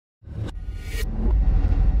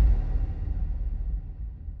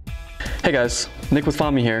Hey guys, Nick with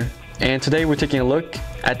Fami here, and today we're taking a look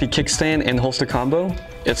at the Kickstand and Holster Combo.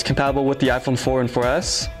 It's compatible with the iPhone 4 and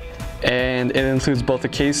 4S, and it includes both the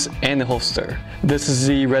case and the holster. This is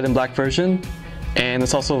the red and black version, and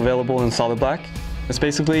it's also available in solid black. It's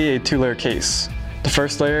basically a two-layer case. The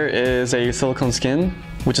first layer is a silicone skin,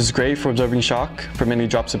 which is great for absorbing shock from any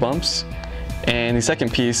drops or bumps. And the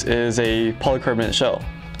second piece is a polycarbonate shell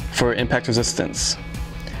for impact resistance.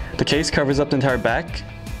 The case covers up the entire back,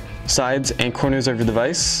 sides, and corners of your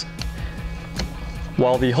device,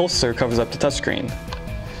 while the holster covers up the touchscreen.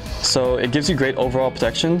 So it gives you great overall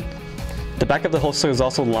protection. The back of the holster is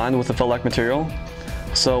also lined with a felt-like material,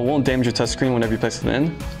 so it won't damage your touchscreen whenever you place it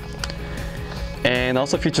in. And it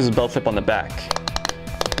also features a belt clip on the back,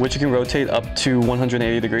 which you can rotate up to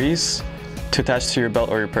 180 degrees to attach to your belt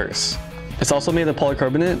or your purse. It's also made of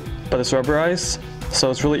polycarbonate, but it's rubberized, so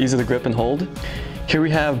it's really easy to grip and hold. Here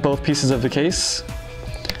we have both pieces of the case.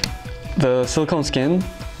 The silicone skin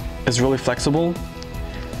is really flexible,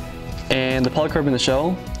 and the polycarbonate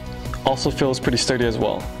shell also feels pretty sturdy as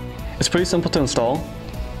well. It's pretty simple to install.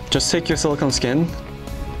 Just take your silicone skin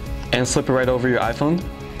and slip it right over your iPhone.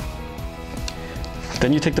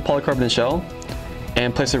 Then you take the polycarbonate shell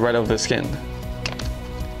and place it right over the skin.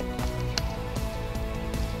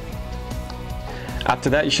 After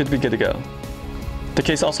that, you should be good to go. The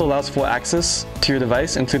case also allows full access to your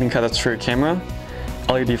device, including cutouts for your camera,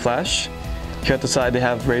 LED flash. Here at the side they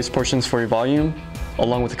have raised portions for your volume,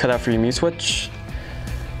 along with a cutout for your mute switch.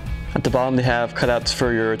 At the bottom they have cutouts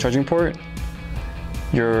for your charging port,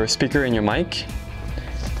 your speaker, and your mic.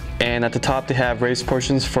 And at the top they have raised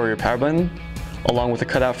portions for your power button, along with a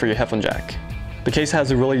cutout for your headphone jack. The case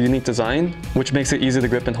has a really unique design, which makes it easy to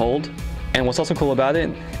grip and hold. And what's also cool about it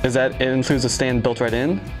is that it includes a stand built right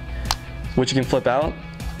in, which you can flip out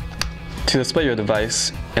to display your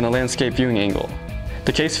device in a landscape viewing angle.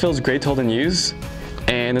 The case feels great to hold and use,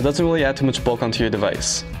 and it doesn't really add too much bulk onto your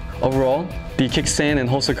device. Overall, the Kickstand and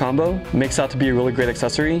Holster Combo makes out to be a really great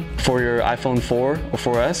accessory for your iPhone 4 or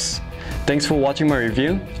 4S. Thanks for watching my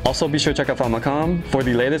review. Also be sure to check out Fami.com for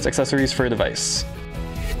the latest accessories for your device.